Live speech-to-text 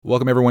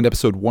Welcome, everyone, to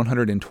episode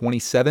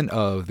 127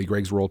 of the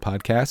Greg's World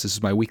podcast. This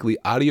is my weekly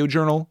audio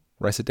journal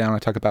where I sit down and I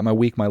talk about my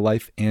week, my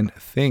life, and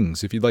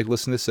things. If you'd like to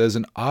listen to this as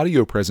an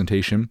audio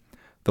presentation,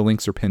 the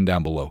links are pinned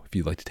down below if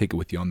you'd like to take it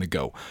with you on the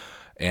go.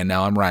 And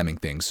now I'm rhyming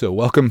things. So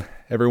welcome,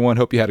 everyone.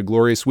 Hope you had a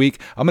glorious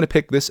week. I'm going to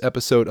pick this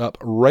episode up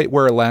right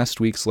where last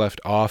week's left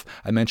off.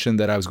 I mentioned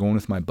that I was going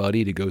with my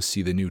buddy to go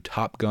see the new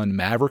Top Gun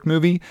Maverick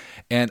movie,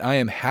 and I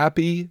am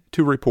happy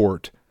to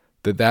report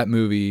that that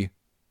movie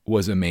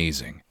was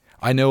amazing.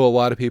 I know a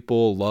lot of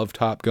people love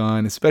Top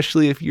Gun,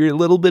 especially if you're a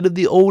little bit of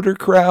the older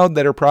crowd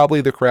that are probably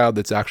the crowd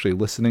that's actually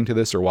listening to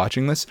this or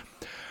watching this.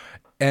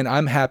 And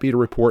I'm happy to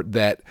report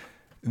that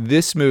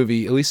this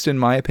movie, at least in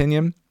my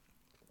opinion,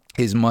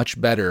 is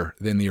much better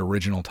than the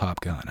original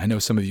Top Gun. I know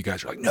some of you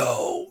guys are like,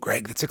 no,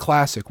 Greg, that's a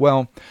classic.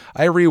 Well,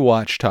 I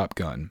rewatched Top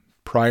Gun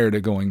prior to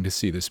going to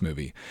see this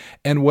movie.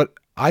 And what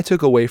I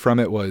took away from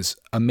it was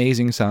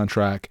amazing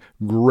soundtrack,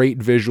 great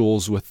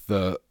visuals with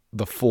the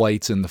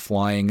flights and the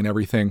flying and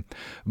everything.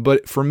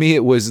 But for me,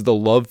 it was the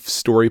love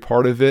story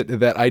part of it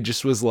that I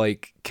just was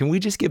like, can we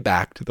just get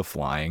back to the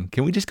flying?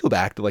 Can we just go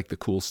back to like the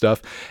cool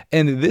stuff?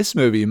 And this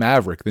movie,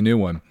 Maverick, the new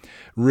one,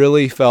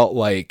 really felt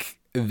like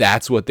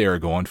that's what they were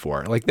going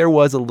for. Like there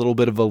was a little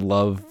bit of a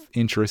love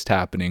interest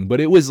happening, but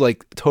it was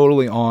like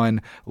totally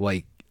on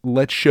like,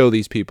 let's show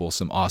these people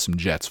some awesome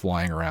jets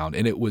flying around.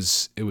 And it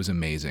was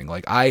amazing.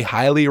 Like I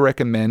highly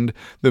recommend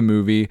the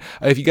movie.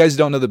 If you guys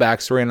don't know the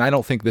backstory, and I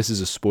don't think this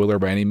is a spoiler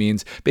by any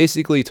means,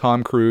 basically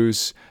Tom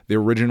Cruise, the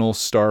original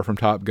star from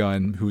Top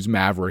Gun, who's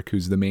Maverick,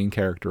 who's the main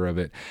character of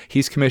it,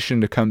 he's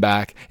commissioned to come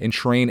back and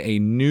train a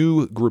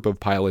new group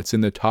of pilots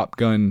in the Top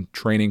Gun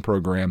training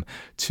program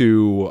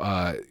to,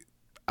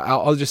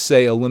 I'll just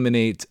say,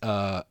 eliminate,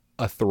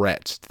 a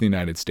threat to the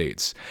United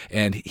States.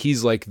 And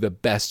he's like the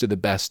best of the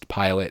best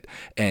pilot,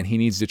 and he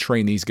needs to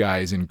train these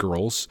guys and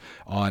girls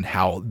on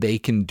how they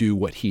can do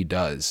what he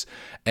does.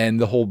 And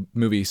the whole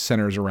movie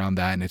centers around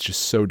that, and it's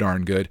just so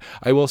darn good.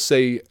 I will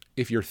say,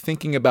 if you're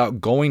thinking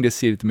about going to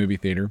see it at the movie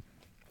theater,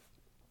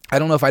 I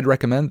don't know if I'd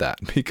recommend that,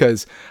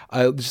 because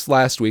just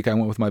last week I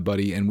went with my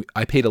buddy and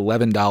I paid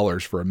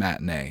 $11 for a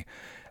matinee.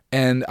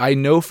 And I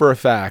know for a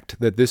fact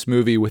that this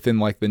movie, within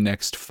like the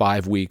next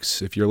 5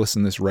 weeks, if you're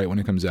listening to this right when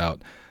it comes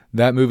out,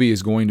 that movie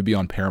is going to be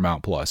on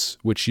Paramount Plus,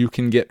 which you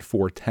can get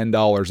for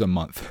 $10 a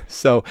month.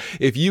 So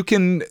if you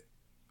can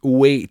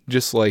wait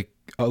just like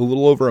a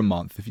little over a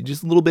month, if you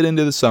just a little bit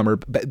into the summer,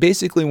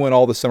 basically when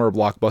all the summer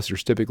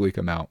blockbusters typically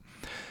come out,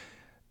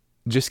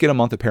 just get a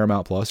month of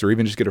Paramount Plus, or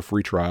even just get a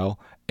free trial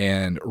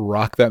and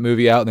rock that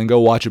movie out, and then go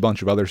watch a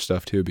bunch of other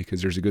stuff too,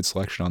 because there's a good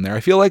selection on there.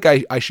 I feel like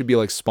I should be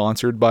like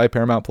sponsored by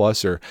Paramount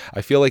Plus, or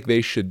I feel like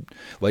they should,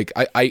 like,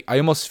 I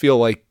almost feel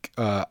like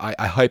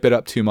I hype it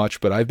up too much,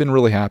 but I've been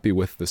really happy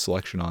with the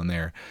selection on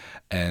there.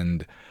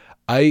 And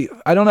I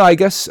don't know, I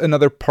guess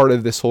another part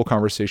of this whole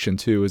conversation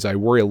too is I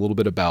worry a little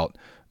bit about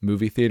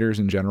movie theaters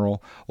in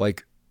general.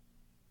 Like,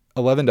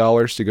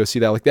 $11 to go see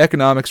that, like the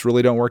economics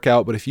really don't work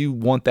out, but if you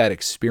want that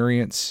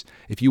experience,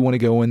 if you want to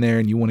go in there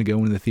and you want to go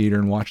into the theater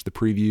and watch the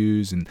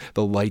previews and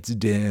the lights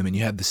dim and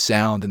you have the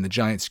sound and the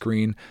giant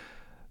screen,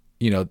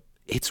 you know,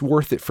 it's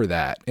worth it for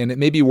that. And it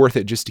may be worth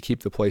it just to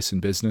keep the place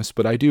in business,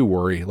 but I do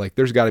worry, like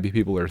there's got to be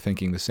people that are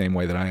thinking the same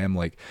way that I am,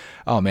 like,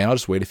 oh man, I'll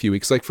just wait a few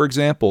weeks. Like for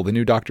example, the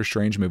new Doctor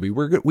Strange movie,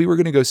 we were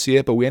going to go see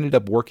it, but we ended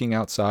up working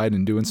outside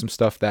and doing some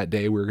stuff that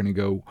day. We were going to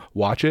go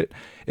watch it.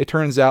 It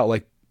turns out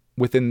like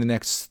within the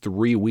next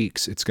 3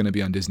 weeks, it's going to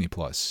be on Disney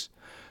Plus.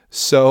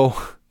 So,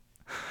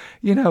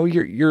 you know,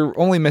 you're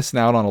only missing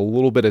out on a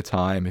little bit of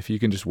time if you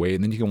can just wait,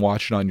 and then you can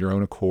watch it on your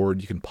own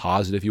accord. You can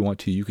pause it if you want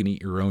to. You can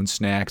eat your own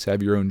snacks,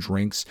 have your own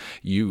drinks.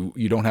 You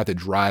don't have to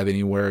drive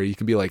anywhere. You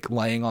can be like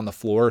laying on the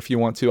floor if you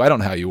want to. I don't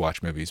know how you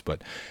watch movies,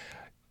 but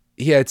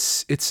yeah,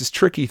 it's this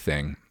tricky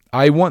thing.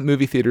 I want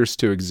movie theaters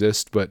to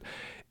exist, but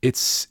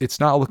it's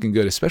not looking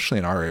good, especially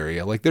in our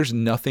area. Like there's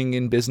nothing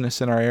in business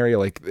in our area.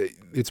 Like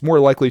it's more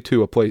likely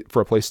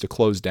for a place to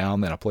close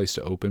down than a place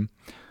to open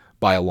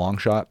by a long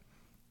shot.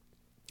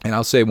 And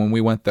I'll say when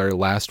we went there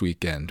last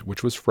weekend,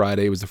 which was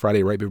Friday, it was the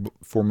Friday right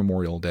before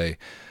Memorial Day,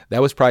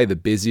 that was probably the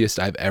busiest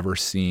I've ever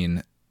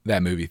seen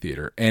that movie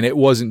theater. And it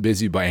wasn't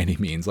busy by any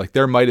means. Like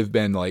there might have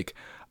been like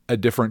a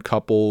different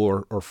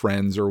couple or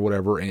friends or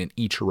whatever in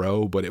each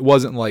row, but it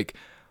wasn't like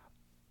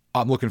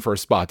I'm looking for a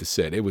spot to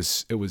sit. It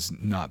was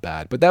not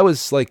bad, but that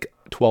was like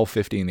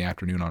 12:50 in the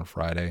afternoon on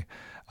Friday.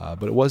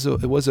 But it was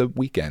a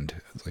weekend,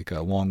 like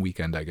a long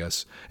weekend, I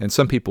guess. And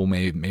some people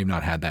may have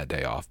not had that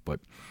day off, but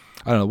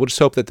I don't know. We'll just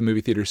hope that the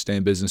movie theaters stay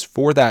in business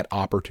for that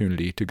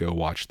opportunity to go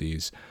watch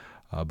these.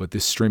 But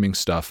this streaming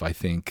stuff, I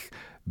think,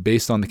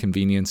 based on the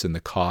convenience and the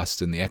cost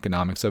and the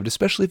economics of it,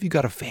 especially if you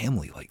got a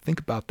family, like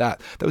think about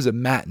that. That was a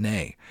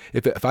matinee.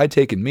 If I'd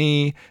taken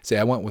me, say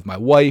I went with my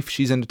wife,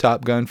 she's into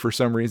Top Gun for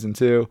some reason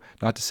too,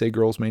 not to say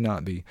girls may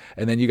not be,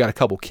 and then you got a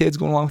couple kids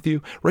going along with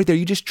you, right there,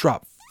 you just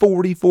drop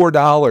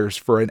 $44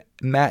 for a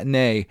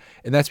matinee,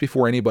 and that's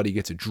before anybody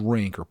gets a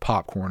drink or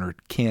popcorn or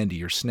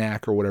candy or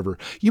snack or whatever.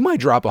 You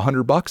might drop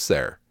 $100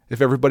 there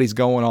if everybody's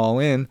going all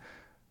in.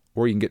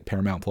 Or you can get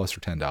Paramount Plus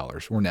for $10,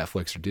 or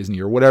Netflix or Disney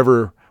or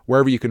whatever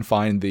wherever you can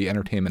find the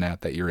entertainment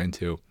app that you're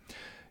into,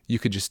 you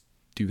could just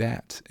do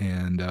that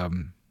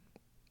and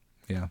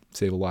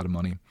save a lot of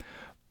money.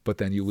 But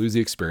then you lose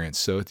the experience.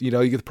 So, you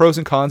get the pros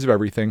and cons of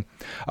everything.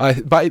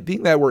 By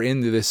being that we're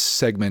into this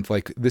segment,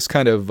 like this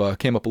kind of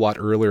came up a lot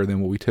earlier than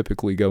what we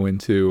typically go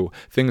into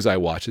things I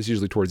watch. It's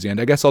usually towards the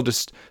end. I guess I'll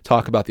just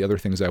talk about the other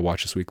things I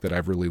watched this week that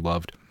I've really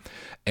loved.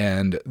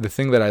 And the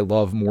thing that I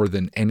love more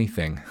than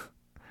anything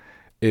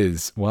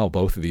is, well,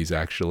 both of these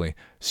actually.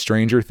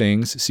 Stranger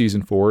Things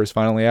season 4 is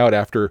finally out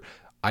after,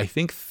 I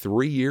think,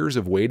 3 years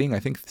of waiting. I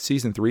think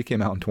season 3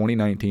 came out in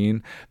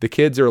 2019. The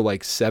kids are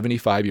like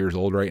 75 years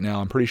old right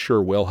now. I'm pretty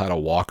sure Will had a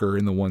walker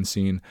in the one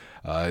scene.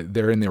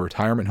 They're in their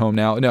retirement home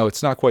now. No,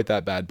 it's not quite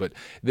that bad, but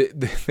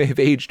they've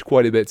aged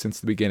quite a bit since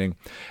the beginning.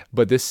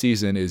 But this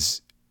season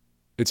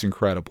it's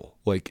incredible.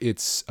 Like,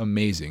 it's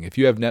amazing. If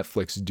you have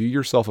Netflix, do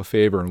yourself a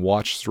favor and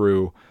watch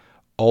through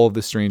all of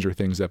the Stranger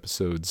Things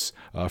episodes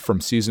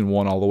from season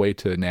 1 all the way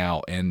to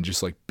now, and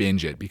just like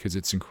binge it because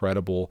it's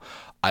incredible.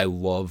 I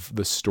love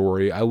the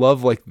story. I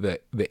love like the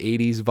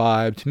 80s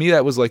vibe. To me,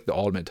 that was like the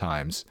ultimate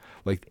times.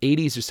 Like,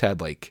 80s just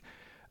had like,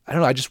 I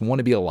don't know, I just want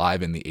to be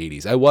alive in the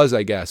 80s. I was,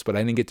 I guess, but I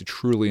didn't get to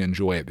truly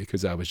enjoy it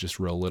because I was just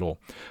real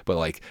little. But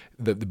like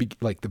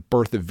the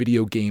birth of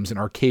video games and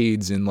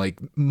arcades and like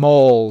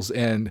malls,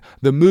 and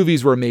the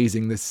movies were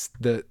amazing.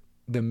 The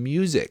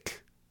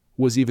music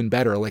was even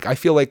better. Like, I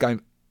feel like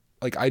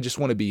I just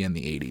want to be in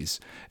the 80s,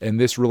 and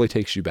this really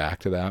takes you back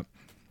to that.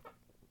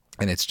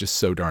 And it's just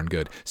so darn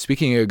good.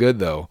 Speaking of good,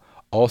 though,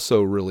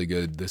 also really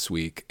good this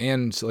week,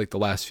 and like the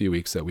last few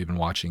weeks that we've been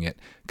watching it,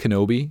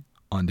 Kenobi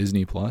on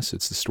Disney Plus.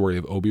 It's the story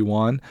of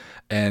Obi-Wan.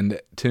 And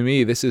to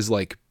me, this is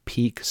like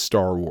peak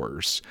Star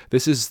Wars.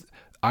 This is,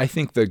 I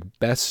think, the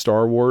best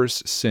Star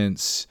Wars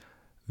since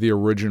the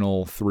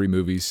original 3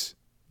 movies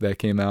that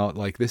came out.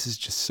 Like, this is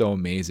just so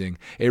amazing.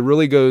 It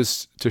really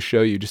goes to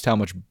show you just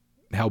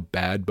how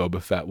bad Boba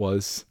Fett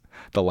was,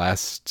 the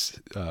last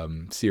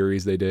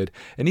series they did.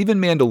 And even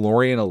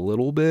Mandalorian a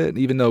little bit,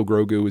 even though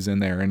Grogu was in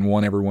there and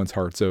won everyone's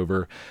hearts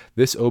over.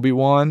 This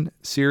Obi-Wan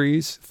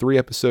series, 3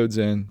 episodes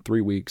in,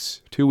 3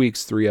 weeks, 2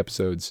 weeks, 3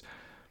 episodes.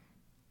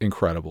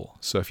 Incredible.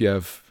 So if you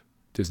have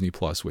Disney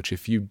Plus, which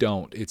if you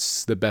don't,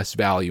 it's the best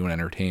value in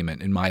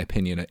entertainment, in my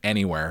opinion,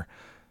 anywhere,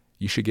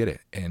 you should get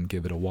it and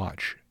give it a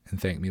watch. And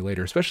thank me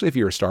later, especially if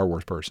you're a Star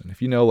Wars person.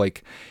 If you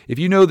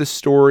know the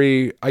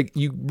story,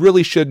 you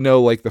really should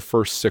know like the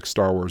first 6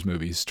 Star Wars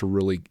movies to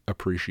really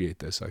appreciate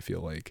this, I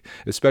feel like.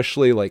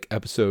 Especially like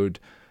episode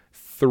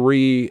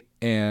 3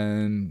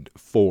 and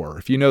 4.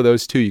 If you know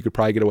those 2, you could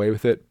probably get away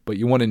with it, but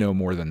you want to know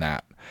more than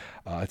that.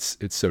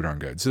 It's so darn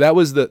good. So that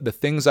was the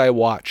things I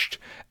watched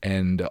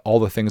and all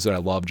the things that I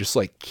love, just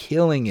like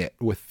killing it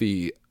with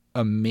the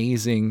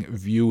amazing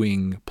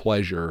viewing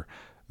pleasure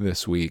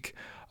this week.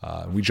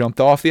 We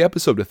jumped off the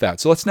episode with that.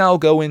 So let's now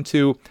go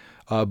into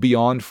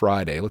Beyond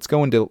Friday. Let's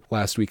go into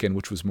last weekend,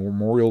 which was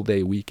Memorial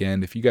Day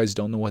weekend. If you guys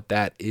don't know what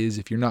that is,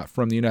 if you're not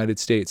from the United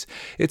States,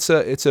 it's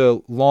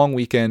a long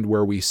weekend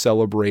where we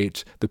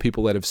celebrate the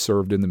people that have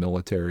served in the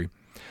military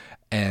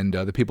and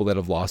the people that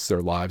have lost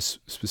their lives,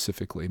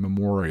 specifically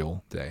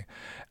Memorial Day.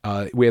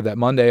 We have that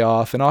Monday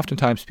off, and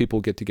oftentimes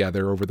people get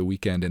together over the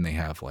weekend and they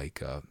have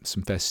like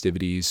some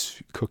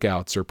festivities.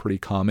 Cookouts are pretty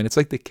common. It's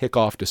like the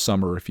kickoff to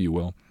summer, if you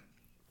will.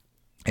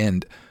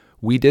 And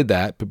we did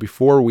that, but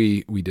before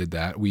we did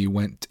that, we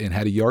went and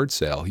had a yard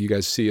sale. You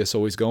guys see us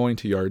always going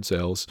to yard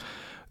sales.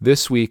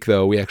 This week,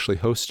 though, we actually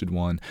hosted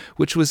one,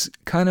 which was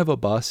kind of a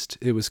bust.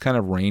 It was kind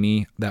of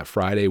rainy that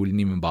Friday. We didn't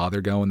even bother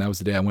going. That was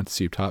the day I went to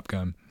see Top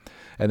Gun.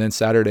 And then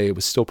Saturday, it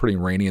was still pretty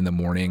rainy in the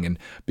morning. And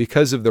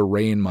because of the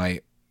rain, my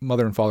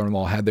mother and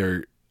father-in-law had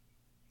their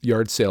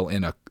yard sale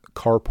in a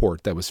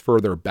carport that was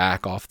further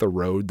back off the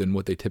road than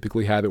what they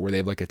typically have it, where they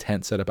have like a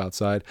tent set up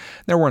outside.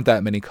 There weren't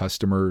that many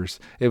customers.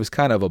 It was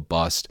kind of a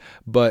bust,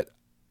 but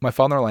my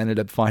father-in-law ended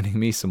up finding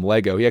me some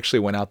Lego. He actually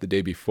went out the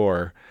day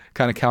before,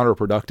 kind of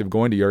counterproductive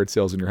going to yard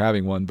sales when you're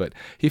having one, but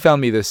he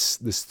found me this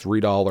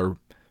 $3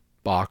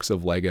 box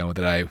of Lego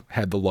that I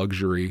had the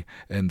luxury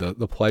and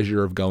the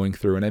pleasure of going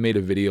through. And I made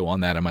a video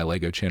on that on my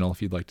Lego channel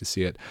if you'd like to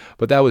see it.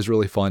 But that was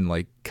really fun,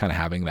 like kind of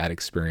having that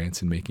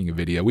experience and making a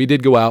video. We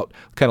did go out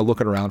kind of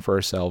looking around for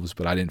ourselves,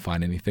 but I didn't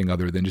find anything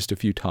other than just a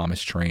few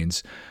Thomas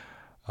trains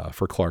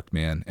for Clark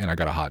Man, and I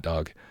got a hot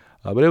dog.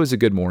 But it was a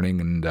good morning,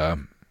 and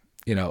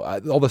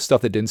all the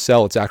stuff that didn't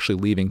sell, it's actually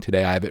leaving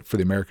today. I have it for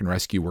the American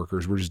Rescue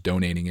Workers. We're just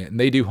donating it, and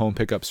they do home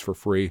pickups for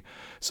free.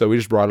 So we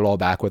just brought it all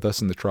back with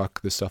us in the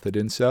truck, the stuff that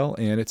didn't sell,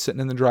 and it's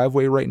sitting in the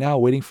driveway right now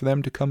waiting for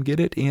them to come get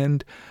it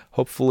and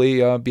hopefully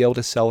be able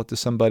to sell it to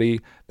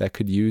somebody that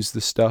could use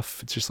the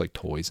stuff. It's just like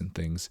toys and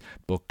things,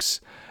 books,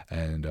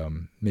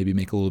 and maybe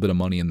make a little bit of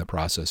money in the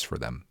process for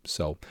them.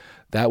 So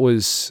that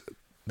was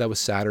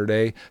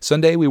Saturday.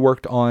 Sunday, we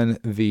worked on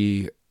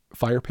the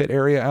fire pit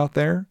area out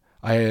there.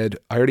 I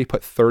already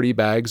put 30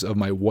 bags of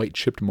my white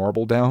chipped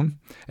marble down,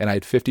 and I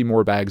had 50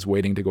 more bags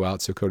waiting to go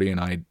out. So Cody and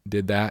I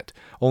did that,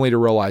 only to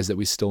realize that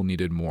we still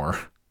needed more.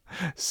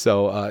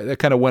 So that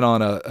kind of went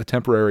on a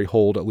temporary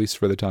hold, at least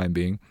for the time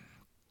being.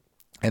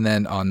 And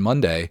then on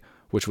Monday,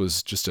 which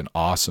was just an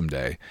awesome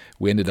day.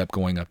 We ended up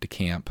going up to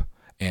camp,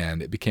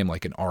 and it became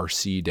like an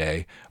RC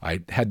day.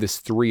 I had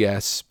this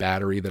 3S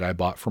battery that I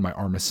bought for my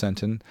Arma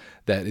Sentin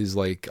that is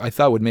like, I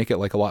thought would make it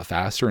like a lot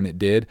faster, and it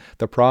did.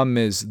 The problem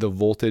is the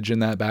voltage in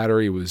that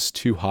battery was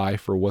too high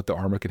for what the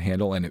Arma could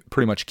handle, and it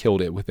pretty much killed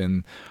it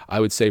within, I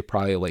would say,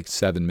 probably like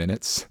 7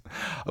 minutes.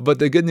 But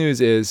the good news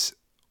is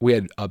we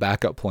had a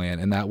backup plan,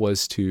 and that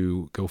was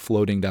to go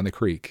floating down the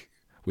creek.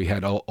 We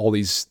had all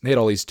these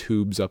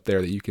tubes up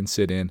there that you can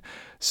sit in.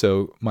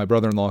 So my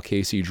brother-in-law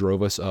Casey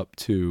drove us up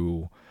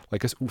to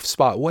like a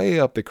spot way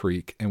up the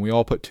creek, and we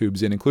all put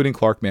tubes in, including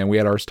Clark Man. We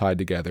had ours tied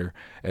together,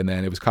 and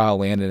then it was Kyle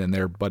Landon and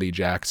their buddy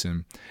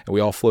Jackson, and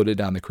we all floated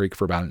down the creek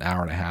for about an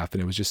hour and a half,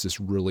 and it was just this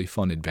really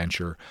fun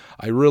adventure.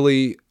 I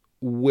really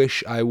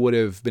wish I would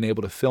have been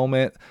able to film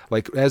it.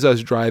 Like as I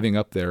was driving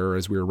up there, or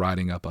as we were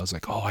riding up, I was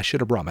like, oh, I should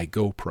have brought my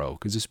GoPro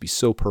because this would be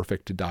so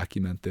perfect to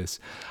document this.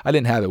 I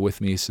didn't have it with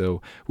me,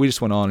 so we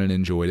just went on and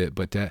enjoyed it.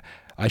 But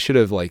I should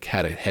have like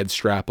had a head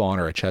strap on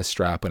or a chest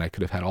strap, and I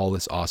could have had all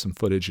this awesome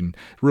footage and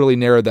really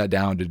narrowed that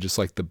down to just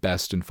like the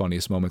best and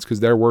funniest moments.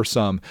 Because there were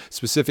some,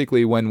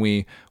 specifically when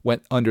we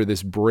went under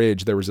this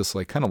bridge, there was this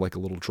like kind of like a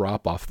little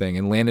drop off thing,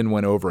 and Landon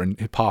went over and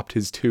it popped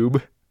his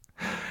tube.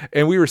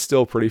 And we were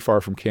still pretty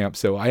far from camp,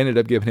 so I ended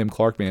up giving him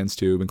Clark Man's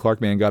tube, and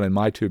Clark Man got in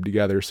my tube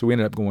together, so we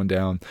ended up going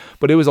down.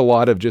 But it was a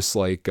lot of just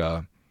like,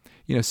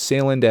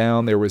 sailing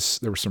down. There were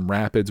some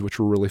rapids, which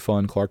were really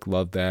fun. Clark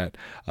loved that.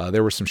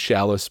 There were some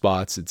shallow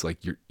spots. It's like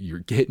you're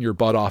getting your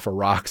butt off of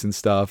rocks and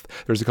stuff.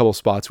 There's a couple of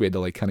spots we had to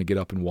like kind of get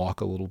up and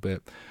walk a little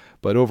bit.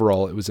 But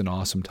overall, it was an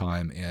awesome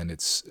time, and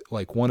it's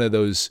like one of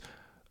those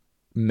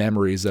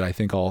memories that I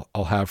think I'll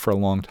have for a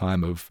long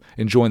time of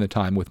enjoying the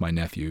time with my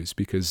nephews,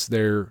 because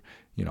they're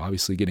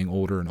obviously getting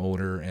older and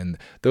older, and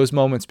those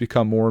moments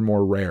become more and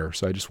more rare.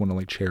 So I just want to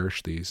like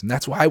cherish these. And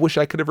that's why I wish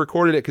I could have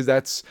recorded it. Cause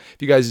if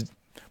you guys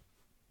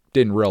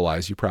didn't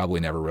realize, you probably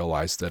never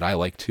realized that I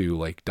like to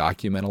like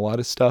document a lot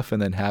of stuff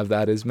and then have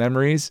that as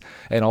memories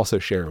and also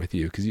share it with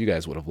you. Cause you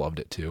guys would have loved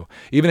it too.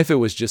 Even if it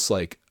was just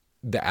like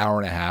the hour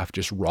and a half,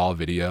 just raw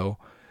video,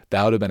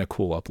 that would have been a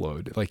cool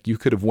upload. Like you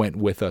could have went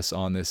with us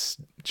on this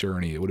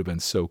journey. It would have been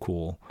so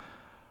cool.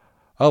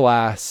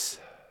 Alas,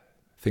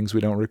 things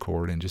we don't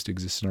record and just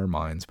exist in our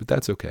minds, but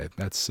that's okay.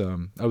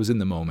 I was in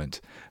the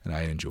moment and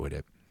I enjoyed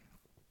it.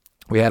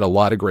 We had a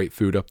lot of great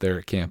food up there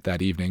at camp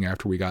that evening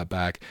after we got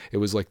back. It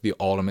was like the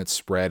ultimate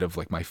spread of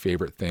like my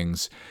favorite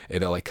things.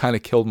 It like kind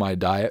of killed my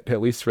diet,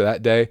 at least for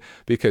that day,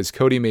 because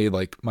Cody made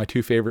like my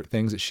two favorite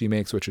things that she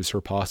makes, which is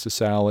her pasta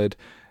salad,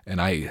 and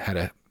I had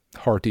a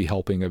hearty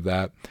helping of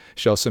that.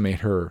 She also made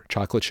her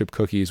chocolate chip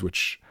cookies,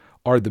 which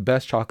are the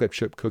best chocolate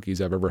chip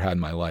cookies I've ever had in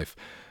my life.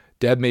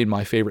 Deb made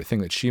my favorite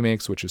thing that she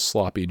makes, which is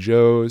Sloppy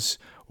Joe's,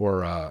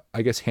 or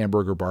I guess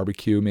hamburger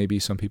barbecue, maybe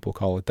some people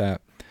call it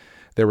that.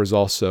 There was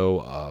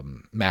also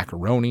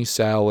macaroni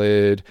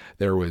salad.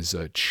 There was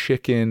a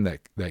chicken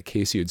that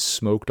Casey had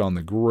smoked on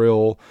the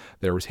grill.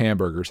 There was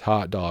hamburgers,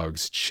 hot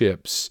dogs,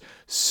 chips,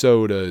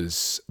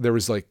 sodas. There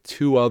was like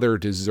 2 other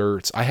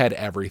desserts. I had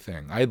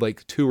everything. I had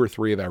like 2 or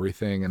 3 of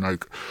everything. And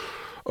like,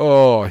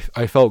 oh,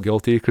 I felt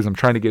guilty because I'm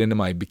trying to get into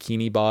my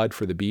bikini bod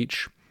for the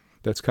beach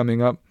that's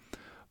coming up.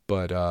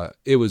 But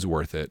it was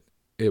worth it.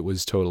 It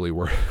was totally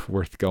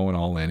worth going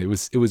all in. It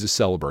was a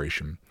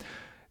celebration.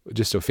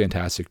 Just a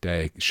fantastic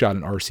day. Shot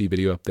an RC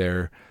video up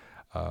there.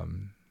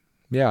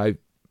 I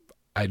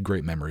had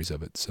great memories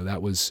of it. So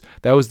that was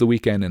the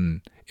weekend,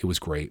 and it was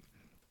great.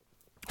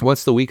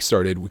 Once the week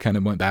started, we kind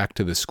of went back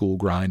to the school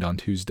grind on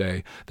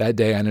Tuesday. That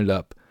day I ended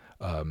up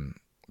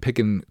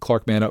picking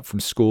Clark Man up from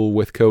school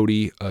with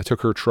Cody,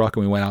 took her truck,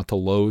 and we went out to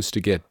Lowe's to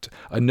get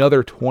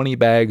another 20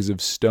 bags of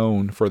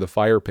stone for the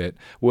fire pit.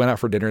 We went out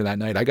for dinner that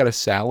night. I got a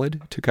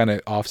salad to kind of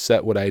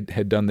offset what I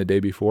had done the day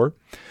before.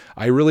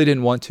 I really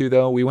didn't want to,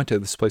 though. We went to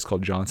this place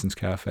called Johnson's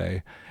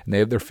Cafe, and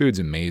their food's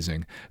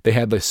amazing. They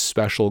had this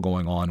special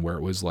going on where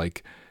it was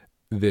like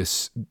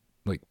this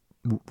like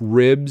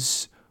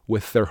ribs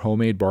with their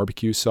homemade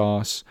barbecue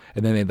sauce,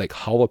 and then they had like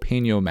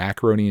jalapeno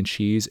macaroni and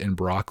cheese and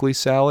broccoli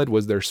salad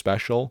was their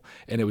special,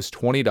 and it was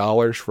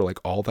 $20 for like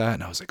all that,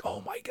 and I was like,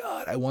 oh my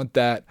god, I want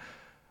that.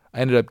 I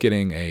ended up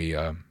getting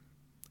a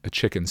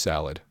chicken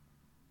salad.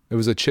 It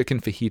was a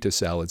chicken fajita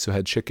salad, so it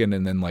had chicken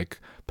and then like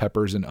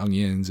peppers and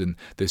onions and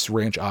this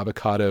ranch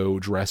avocado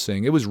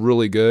dressing. It was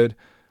really good,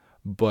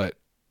 but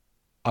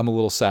I'm a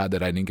little sad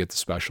that I didn't get the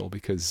special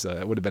because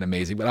it would have been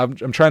amazing. But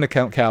I'm trying to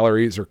count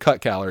calories or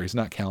cut calories,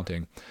 not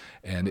counting.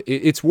 And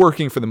it's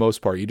working for the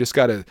most part. You just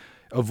got to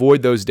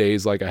avoid those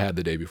days like I had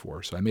the day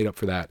before. So I made up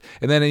for that.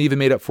 And then I even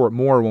made up for it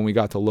more when we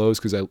got to Lowe's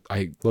because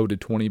I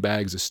loaded 20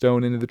 bags of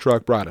stone into the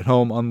truck, brought it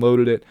home,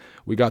 unloaded it.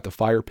 We got the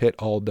fire pit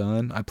all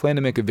done. I planned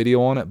to make a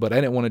video on it, but I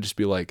didn't want to just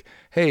be like,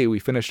 hey, we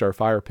finished our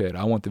fire pit.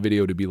 I want the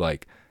video to be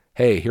like,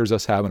 hey, here's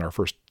us having our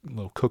first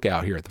little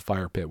cookout here at the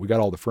fire pit. We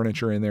got all the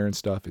furniture in there and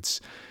stuff.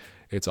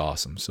 It's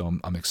awesome. So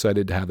I'm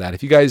excited to have that.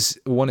 If you guys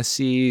want to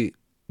see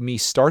me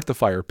start the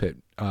fire pit,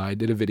 I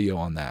did a video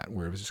on that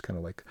where it was just kind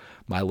of like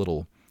my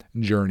little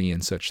journey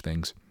and such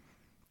things.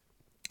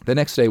 The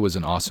next day was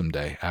an awesome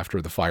day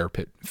after the fire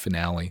pit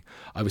finale.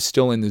 I was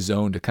still in the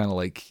zone to kind of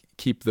like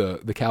keep the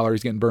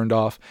calories getting burned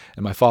off.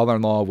 And my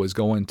father-in-law was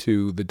going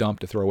to the dump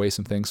to throw away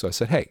some things. So I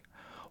said, hey,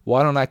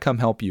 why don't I come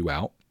help you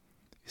out?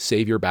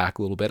 Save your back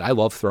a little bit. I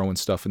love throwing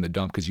stuff in the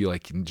dump because you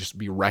like can just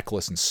be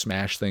reckless and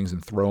smash things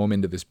and throw them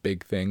into this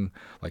big thing,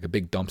 like a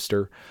big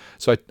dumpster.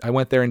 So I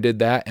went there and did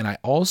that. And I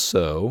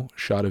also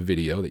shot a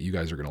video that you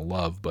guys are going to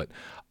love, but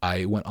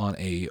I went on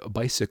a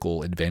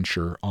bicycle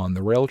adventure on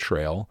the rail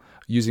trail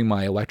using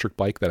my electric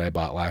bike that I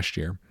bought last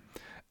year.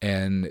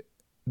 And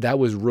that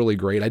was really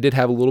great. I did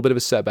have a little bit of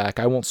a setback.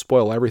 I won't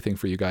spoil everything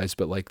for you guys,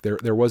 but like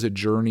there was a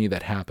journey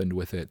that happened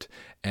with it.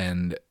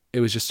 And it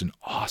was just an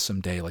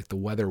awesome day. Like the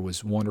weather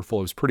was wonderful.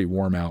 It was pretty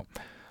warm out.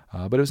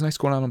 But it was nice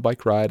going on a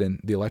bike ride, and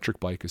the electric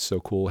bike is so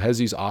cool. It has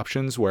these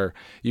options where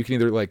you can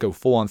either like go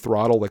full on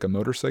throttle like a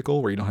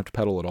motorcycle where you don't have to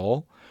pedal at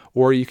all,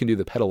 or you can do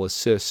the pedal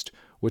assist,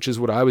 which is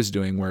what I was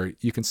doing, where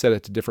you can set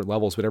it to different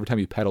levels, but every time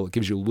you pedal, it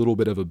gives you a little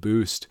bit of a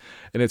boost.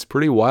 And it's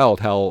pretty wild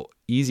how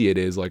easy it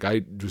is. Like I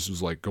just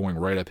was like going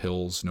right up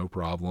hills, no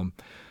problem.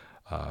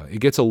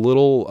 It gets a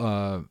little,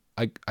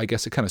 I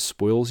guess it kind of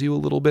spoils you a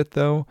little bit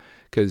though,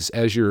 because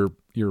as you're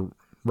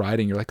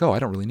riding, you're like, oh, I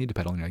don't really need to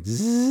pedal. And you're like,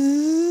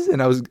 zzz.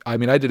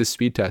 And I did a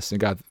speed test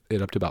and got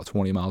it up to about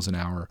 20 miles an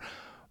hour.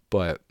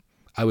 But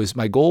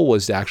my goal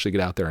was to actually get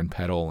out there and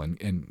pedal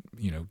and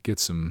get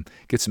some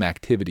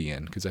activity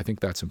in, because I think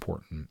that's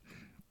important.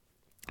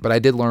 But I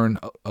did learn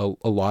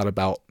a lot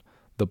about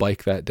the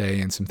bike that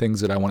day and some things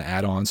that I want to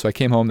add on. So I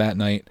came home that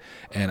night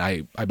and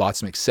I bought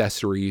some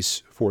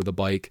accessories for the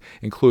bike,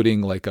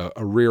 including like a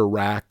rear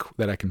rack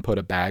that I can put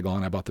a bag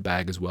on. I bought the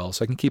bag as well,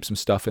 so I can keep some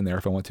stuff in there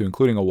if I want to,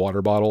 including a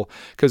water bottle.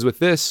 Because with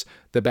this,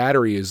 the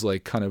battery is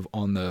like kind of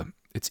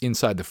it's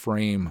inside the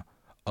frame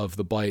of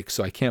the bike,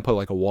 so I can't put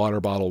like a water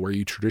bottle where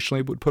you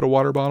traditionally would put a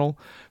water bottle.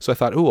 So I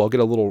thought, I'll get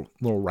a little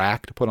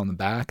rack to put on the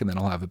back, and then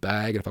I'll have a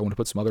bag. And if I want to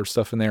put some other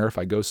stuff in there, if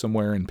I go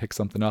somewhere and pick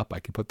something up,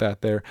 I can put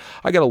that there.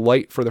 I got a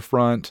light for the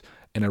front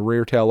and a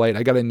rear tail light.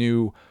 I got a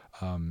new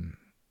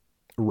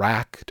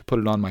rack to put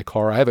it on my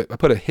car. I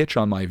put a hitch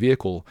on my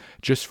vehicle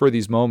just for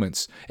these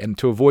moments, and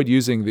to avoid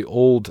using the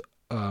old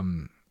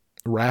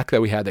rack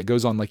that we had that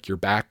goes on like your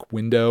back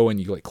window and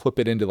you like clip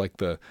it into like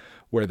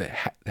where the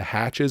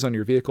hatch is on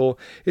your vehicle.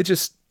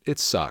 It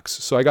sucks.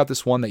 So I got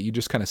this one that you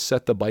just kind of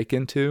set the bike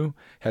into,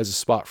 has a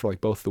spot for like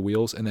both the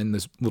wheels, and then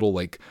this little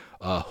like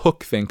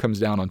hook thing comes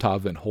down on top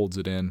of it and holds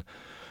it in.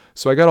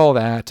 So I got all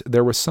that.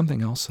 There was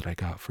something else that I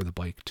got for the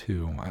bike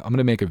too. I'm going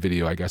to make a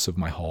video, I guess, of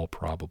my haul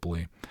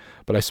probably.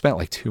 But I spent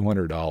like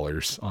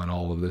 $200 on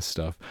all of this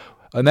stuff.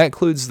 And that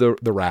includes the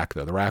rack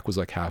though. The rack was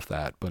like half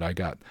that, but I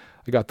got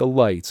the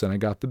lights, and I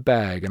got the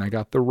bag, and I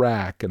got the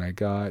rack, and I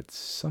got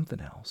something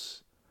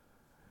else.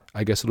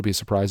 I guess it'll be a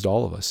surprise to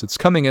all of us. It's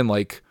coming in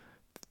like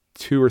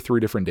 2 or 3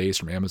 different days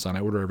from Amazon.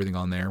 I order everything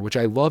on there, which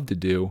I love to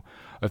do.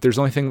 If there's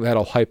only thing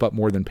that'll hype up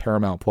more than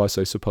Paramount Plus,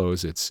 I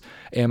suppose it's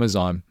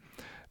Amazon,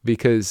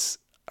 because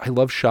I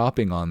love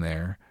shopping on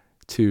there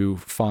to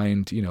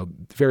find,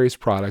 various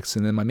products.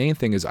 And then my main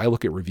thing is I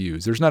look at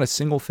reviews. There's not a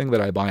single thing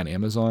that I buy on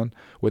Amazon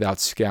without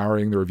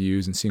scouring the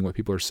reviews and seeing what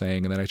people are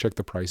saying. And then I check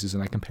the prices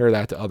and I compare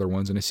that to other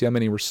ones and I see how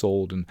many were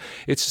sold. And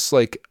it's just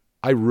like,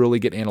 I really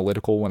get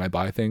analytical when I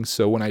buy things.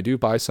 So when I do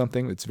buy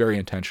something, it's very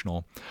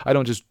intentional. I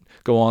don't just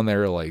go on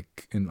there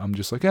and I'm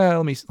just like,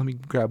 let me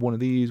grab one of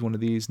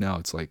these. Now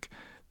it's like,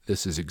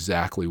 this is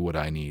exactly what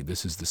I need.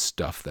 This is the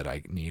stuff that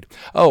I need.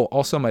 Oh,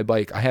 also my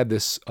bike, I had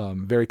this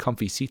very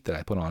comfy seat that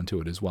I put onto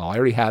it as well. I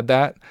already had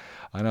that,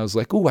 and I was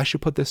like, I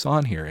should put this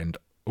on here. And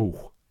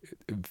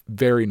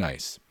very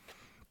nice.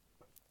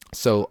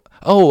 So,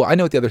 I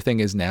know what the other thing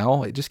is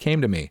now. It just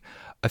came to me,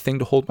 a thing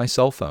to hold my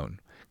cell phone.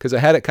 Because I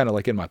had it kind of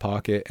like in my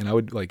pocket, and I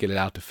would like get it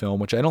out to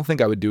film, which I don't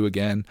think I would do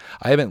again.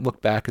 I haven't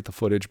looked back at the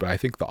footage, but I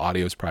think the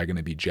audio is probably going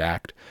to be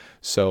jacked.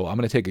 So I'm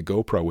going to take a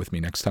GoPro with me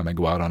next time I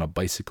go out on a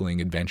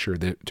bicycling adventure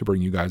to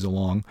bring you guys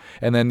along.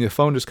 And then the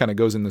phone just kind of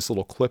goes in this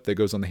little clip that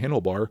goes on the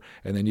handlebar,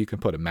 and then you can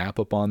put a map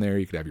up on there.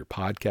 You could have your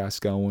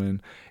podcast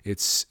going.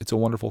 It's a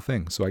wonderful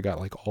thing. So I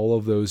got like all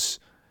of those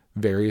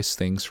various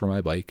things for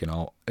my bike, and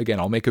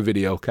I'll make a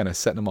video kind of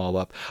setting them all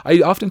up. I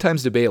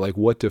oftentimes debate like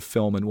what to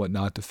film and what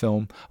not to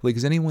film. Like,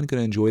 is anyone going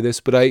to enjoy this?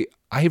 But I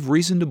have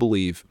reason to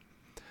believe,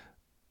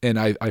 and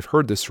I've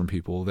heard this from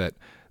people, that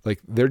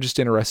like they're just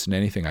interested in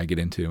anything I get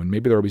into, and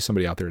maybe there'll be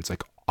somebody out there that's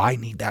like, I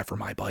need that for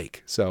my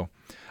bike. So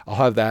I'll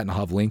have that, and I'll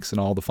have links and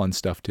all the fun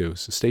stuff too.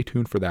 So stay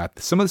tuned for that.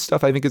 Some of the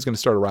stuff I think is going to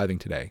start arriving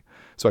today,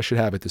 so I should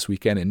have it this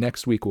weekend, and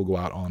next week we'll go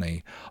out on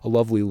a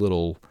lovely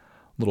little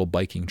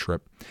biking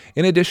trip.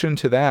 In addition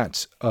to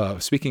that,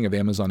 speaking of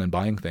Amazon and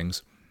buying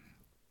things,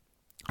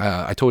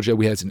 I told you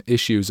we had some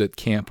issues at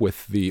camp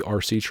with the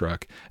RC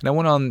truck, and I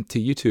went on to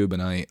YouTube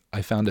and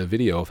I found a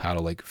video of how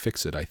to like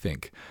fix it, I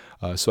think.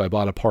 So I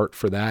bought a part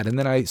for that, and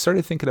then I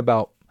started thinking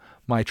about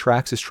my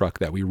Traxxas truck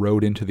that we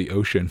rode into the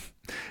ocean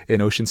in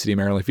Ocean City,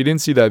 Maryland. If you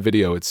didn't see that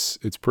video, it's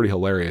pretty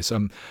hilarious.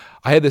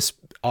 I had this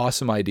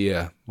awesome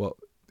idea. Well,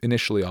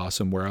 initially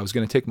awesome, where I was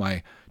going to take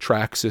my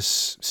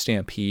Traxxas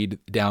Stampede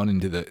down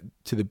into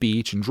the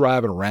beach and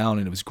drive it around,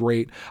 and it was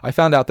great. I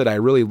found out that I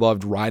really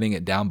loved riding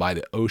it down by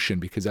the ocean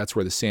because that's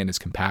where the sand is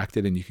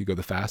compacted and you could go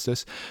the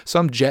fastest. So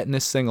I'm jetting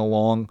this thing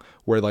along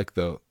where like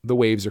the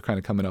waves are kind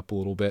of coming up a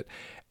little bit.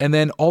 And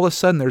then all of a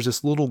sudden there's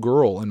this little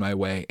girl in my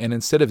way, and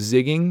instead of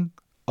zigging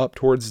up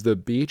towards the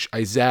beach,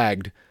 I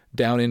zagged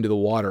down into the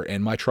water,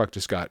 and my truck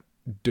just got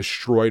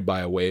destroyed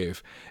by a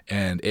wave,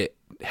 and it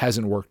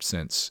hasn't worked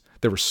since.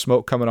 There was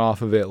smoke coming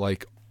off of it,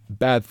 like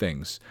bad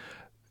things.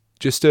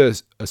 Just a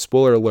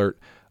spoiler alert,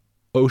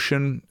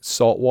 ocean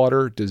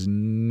saltwater does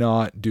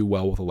not do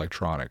well with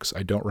electronics.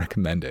 I don't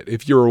recommend it,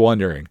 if you were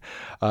wondering.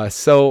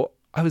 So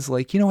I was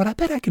like, you know what? I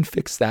bet I can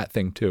fix that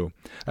thing too.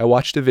 I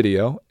watched a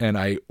video and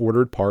I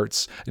ordered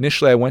parts.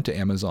 Initially, I went to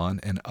Amazon,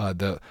 and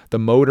the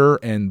motor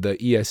and the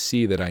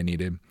ESC that I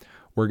needed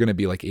were going to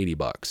be like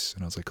 $80.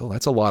 And I was like, oh,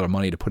 that's a lot of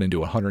money to put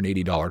into a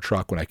 $180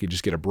 truck when I could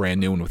just get a brand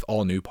new one with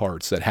all new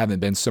parts that haven't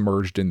been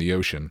submerged in the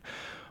ocean.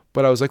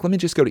 But I was like, let me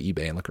just go to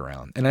eBay and look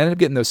around. And I ended up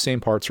getting those same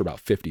parts for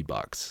about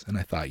 $50. And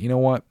I thought, you know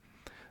what?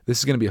 This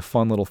is going to be a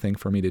fun little thing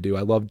for me to do.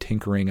 I love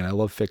tinkering and I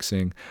love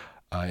fixing.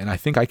 And I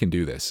think I can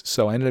do this.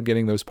 So I ended up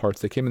getting those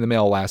parts. They came in the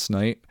mail last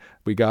night.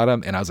 We got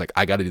them. And I was like,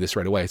 I got to do this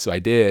right away. So I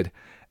did.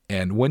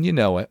 And when you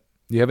know it,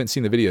 you haven't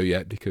seen the video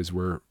yet because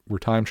we're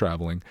time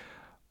traveling.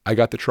 I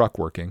got the truck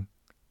working.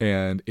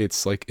 And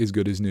it's like as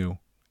good as new.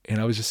 And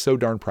I was just so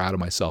darn proud of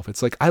myself.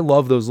 It's like, I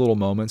love those little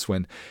moments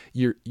when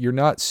you're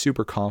not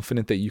super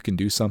confident that you can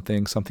do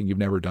something you've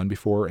never done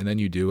before. And then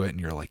you do it and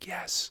you're like,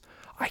 yes,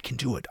 I can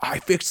do it. I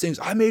fixed things.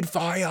 I made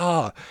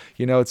fire.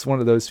 You know, it's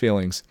one of those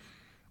feelings.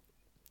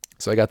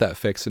 So I got that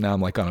fixed, and now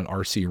I'm like on an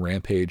RC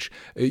rampage.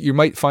 You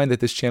might find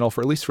that this channel,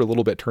 for at least for a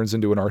little bit, turns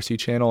into an RC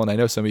channel. And I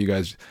know some of you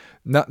guys,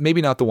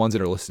 maybe not the ones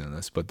that are listening to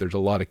this, but there's a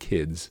lot of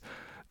kids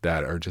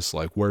that are just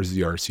like, where's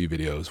the RC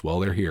videos? Well,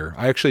 they're here.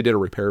 I actually did a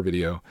repair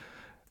video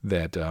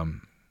that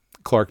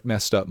Clark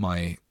messed up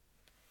my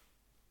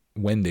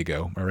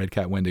Wendigo, my Red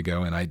Cat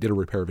Wendigo, and I did a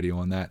repair video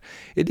on that.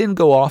 It didn't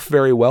go off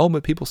very well,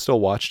 but people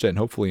still watched it and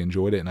hopefully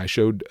enjoyed it. And I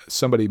showed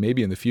somebody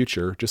maybe in the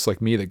future, just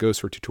like me, that goes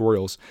for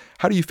tutorials,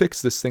 how do you fix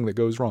this thing that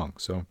goes wrong?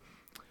 So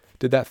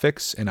did that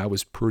fix, and I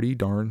was pretty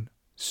darn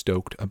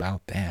stoked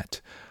about that.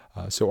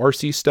 So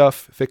RC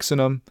stuff, fixing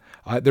them.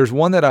 There's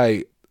one that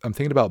I'm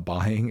thinking about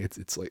buying.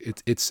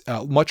 It's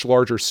a much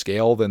larger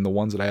scale than the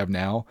ones that I have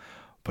now,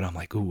 but I'm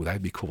like, ooh,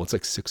 that'd be cool. It's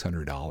like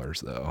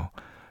 $600 though.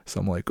 So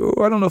I'm like,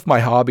 oh, I don't know if my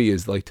hobby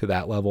is like to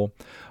that level,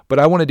 but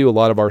I want to do a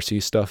lot of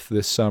RC stuff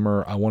this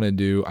summer. I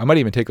might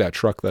even take that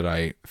truck that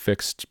I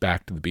fixed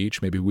back to the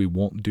beach. Maybe we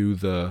won't do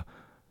the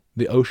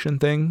ocean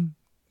thing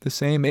the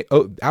same.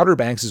 Outer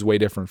Banks is way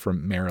different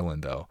from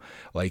Maryland though.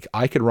 Like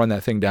I could run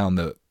that thing down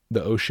the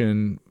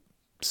ocean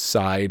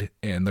side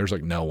and there's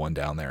like no one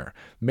down there.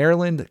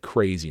 Maryland,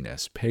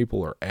 craziness.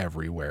 People are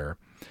everywhere.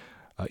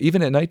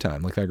 Even at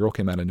nighttime, like that girl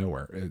came out of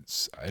nowhere.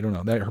 I don't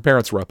know. Her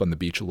parents were up on the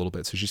beach a little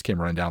bit, so she just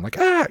came running down like,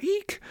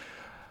 eek.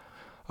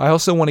 I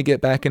also want to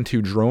get back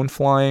into drone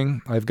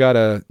flying. I've got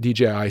a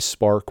DJI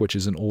Spark, which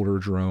is an older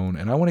drone,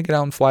 and I want to get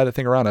out and fly the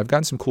thing around. I've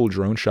gotten some cool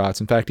drone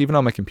shots. In fact, even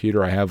on my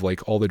computer, I have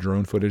like all the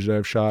drone footage that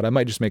I've shot. I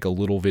might just make a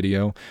little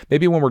video.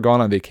 Maybe when we're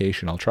gone on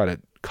vacation, I'll try to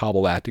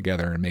cobble that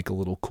together and make a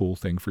little cool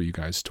thing for you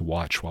guys to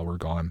watch while we're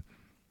gone.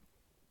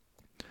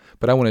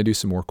 But I want to do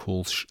some more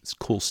cool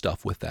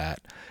stuff with that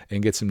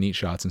and get some neat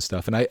shots and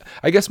stuff. And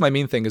I guess my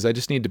main thing is I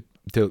just need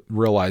to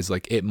realize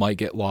like it might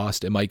get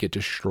lost, it might get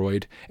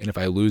destroyed, and if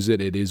I lose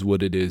it, it is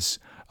what it is.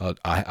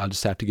 I'll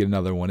just have to get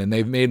another one. And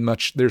they've made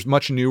there's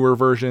much newer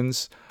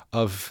versions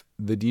of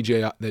the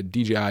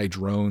DJI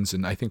drones,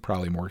 and I think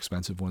probably more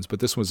expensive ones.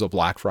 But this was a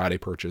Black Friday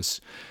purchase,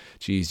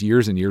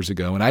 years and years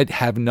ago, and I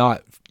have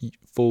not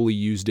fully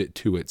used it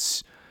to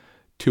its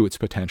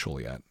potential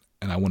yet.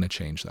 And I want to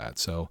change that.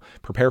 So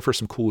prepare for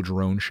some cool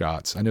drone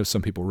shots. I know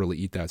some people really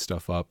eat that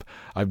stuff up.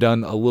 I've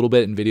done a little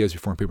bit in videos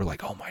before and people are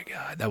like, oh my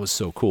God, that was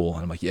so cool.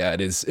 And I'm like, yeah, it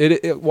is.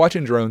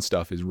 Watching drone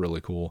stuff is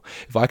really cool.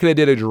 If I could have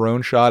did a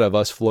drone shot of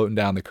us floating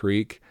down the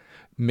creek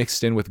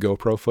mixed in with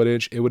GoPro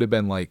footage, it would have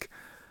been like,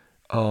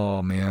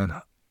 oh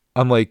man,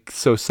 I'm like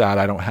so sad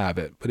I don't have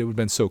it, but it would have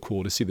been so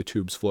cool to see the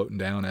tubes floating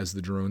down as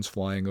the drone's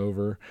flying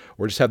over,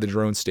 or just have the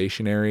drone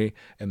stationary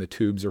and the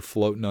tubes are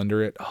floating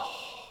under it.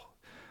 Oh,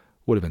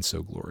 would have been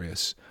so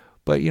glorious.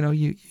 But you know,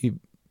 you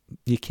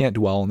can't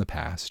dwell in the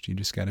past. You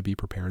just got to be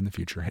prepared in the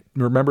future.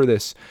 Remember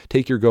this,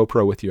 take your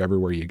GoPro with you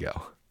everywhere you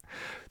go.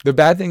 The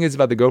bad thing is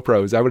about the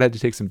GoPro is I would have to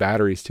take some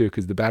batteries too,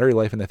 because the battery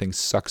life in that thing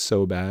sucks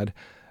so bad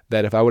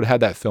that if I would have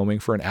had that filming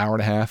for an hour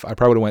and a half, I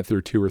probably would have went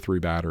through 2 or 3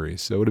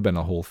 batteries. So it would have been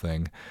a whole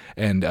thing.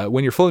 And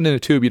when you're floating in a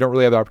tube, you don't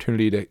really have the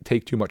opportunity to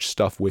take too much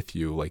stuff with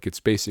you. Like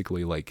it's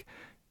basically like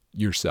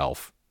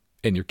yourself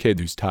and your kid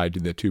who's tied to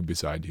the tube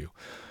beside you.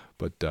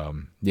 But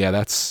yeah,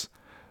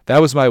 that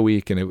was my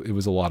week, and it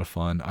was a lot of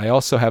fun. I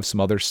also have some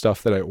other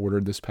stuff that I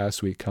ordered this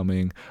past week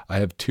coming. I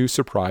have 2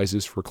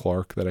 surprises for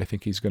Clark that I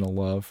think he's going to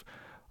love.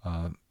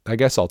 I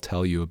guess I'll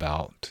tell you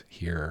about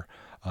here.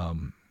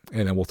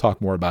 And then we'll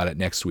talk more about it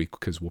next week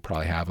because we'll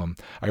probably have them.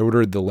 I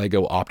ordered the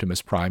Lego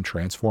Optimus Prime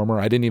Transformer.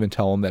 I didn't even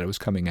tell him that it was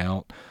coming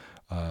out,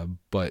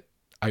 but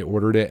I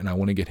ordered it, and I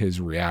want to get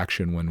his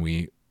reaction when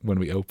we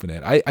open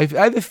it. I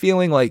have a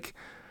feeling like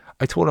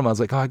I told him, I was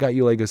like, oh, I got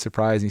you Lego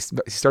surprise.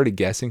 And he started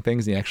guessing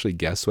things, and he actually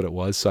guessed what it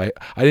was. So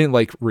I didn't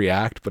like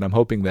react, but I'm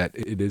hoping that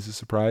it is a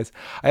surprise.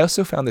 I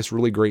also found this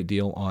really great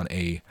deal on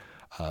a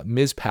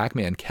Ms.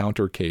 Pac-Man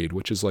Countercade,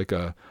 which is like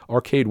a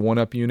arcade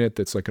one-up unit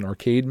that's like an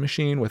arcade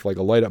machine with like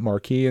a light-up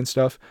marquee and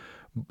stuff.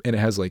 And it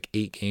has like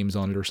 8 games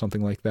on it or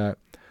something like that.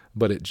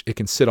 But it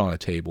can sit on a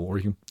table, or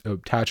you can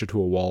attach it to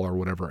a wall or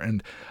whatever.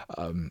 And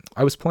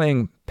I was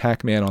playing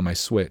Pac-Man on my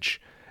Switch,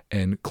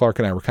 and Clark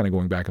and I were kind of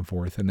going back and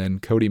forth. And then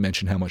Cody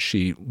mentioned how much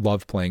she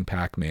loved playing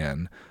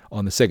Pac-Man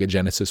on the Sega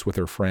Genesis with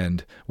her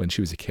friend when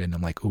she was a kid. And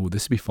I'm like, oh,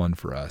 this would be fun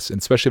for us. And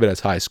especially if it has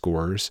high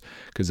scores,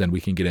 because then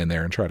we can get in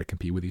there and try to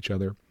compete with each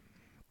other.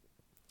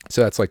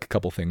 So that's like a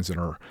couple things that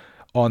are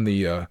on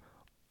the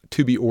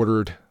to be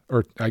ordered,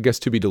 or I guess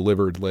to be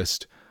delivered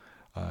list.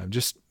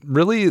 Just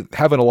really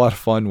having a lot of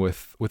fun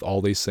with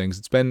all these things.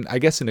 It's been, I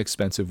guess, an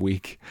expensive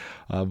week,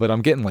 but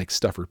I'm getting like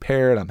stuff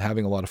repaired. I'm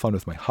having a lot of fun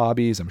with my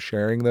hobbies. I'm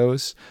sharing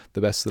those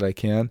the best that I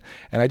can.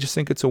 And I just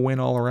think it's a win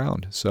all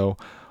around. So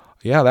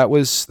yeah, that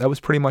was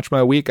pretty much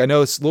my week. I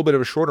know it's a little bit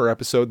of a shorter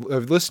episode.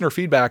 Listener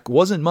feedback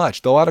wasn't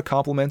much. A lot of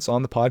compliments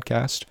on the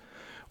podcast,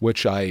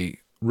 which I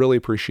really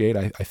appreciate.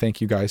 I thank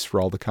you guys for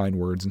all the kind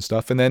words and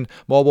stuff. And then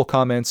multiple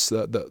comments.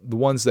 The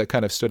ones that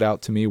kind of stood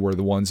out to me were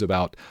the ones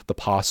about the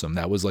possum.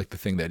 That was like the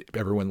thing that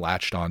everyone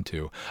latched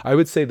onto. I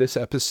would say this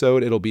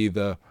episode, it'll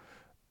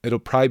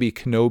probably be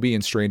Kenobi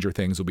and Stranger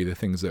Things will be the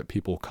things that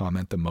people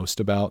comment the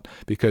most about,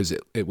 because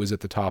it was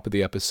at the top of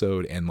the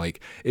episode. And like,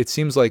 it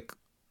seems like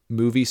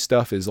movie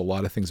stuff is a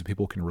lot of things that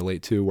people can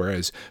relate to,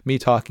 whereas me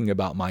talking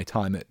about my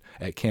time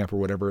at camp or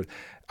whatever,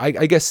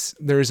 I guess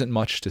there isn't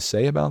much to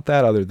say about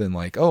that other than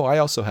like, oh, I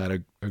also had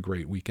a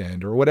great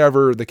weekend or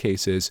whatever the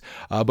case is.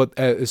 But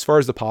as far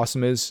as the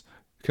possum is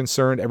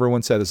concerned,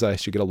 everyone says I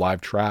should get a live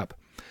trap,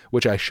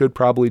 which I should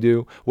probably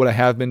do. What I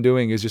have been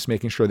doing is just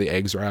making sure the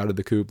eggs are out of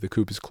the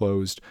coop is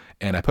closed,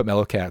 and I put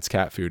Mellow Cat's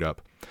cat food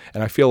up.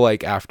 And I feel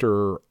like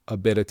after a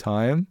bit of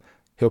time,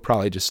 he'll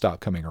probably just stop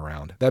coming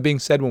around. That being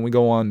said, when we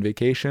go on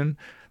vacation,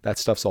 that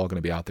stuff's all going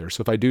to be out there. So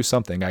if I do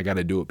something, I got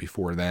to do it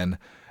before then.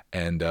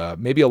 And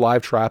maybe a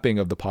live trapping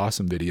of the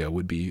possum video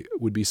would be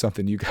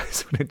something you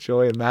guys would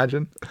enjoy.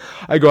 Imagine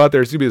I go out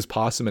there, it's going to be this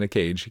possum in a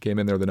cage. He came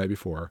in there the night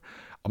before.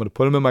 I'm going to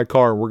put him in my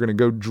car. We're going to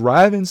go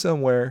driving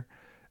somewhere,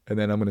 and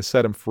then I'm going to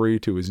set him free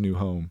to his new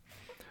home.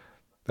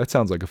 That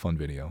sounds like a fun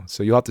video.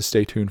 So you'll have to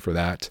stay tuned for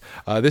that.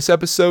 This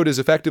episode is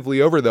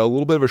effectively over, though. A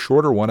little bit of a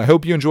shorter one. I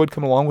hope you enjoyed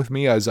coming along with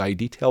me as I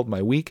detailed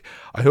my week.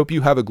 I hope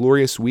you have a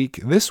glorious week.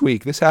 This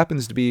week, this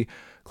happens to be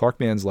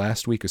Clarkman's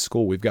last week of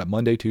school. We've got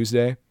Monday,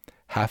 Tuesday,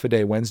 half a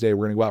day Wednesday.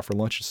 We're going to go out for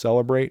lunch to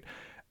celebrate.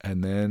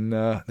 And then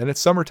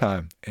it's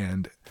summertime.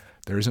 And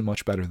there isn't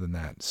much better than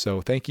that.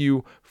 So thank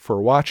you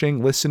for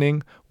watching,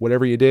 listening,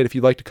 whatever you did. If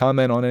you'd like to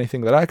comment on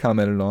anything that I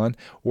commented on,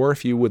 or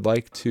if you would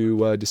like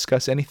to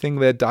discuss anything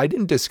that I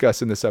didn't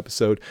discuss in this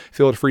episode,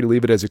 feel free to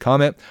leave it as a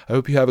comment. I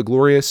hope you have a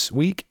glorious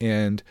week,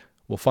 and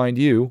we'll find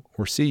you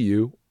or see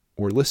you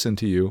or listen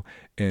to you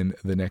in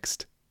the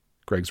next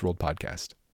Greg's World podcast.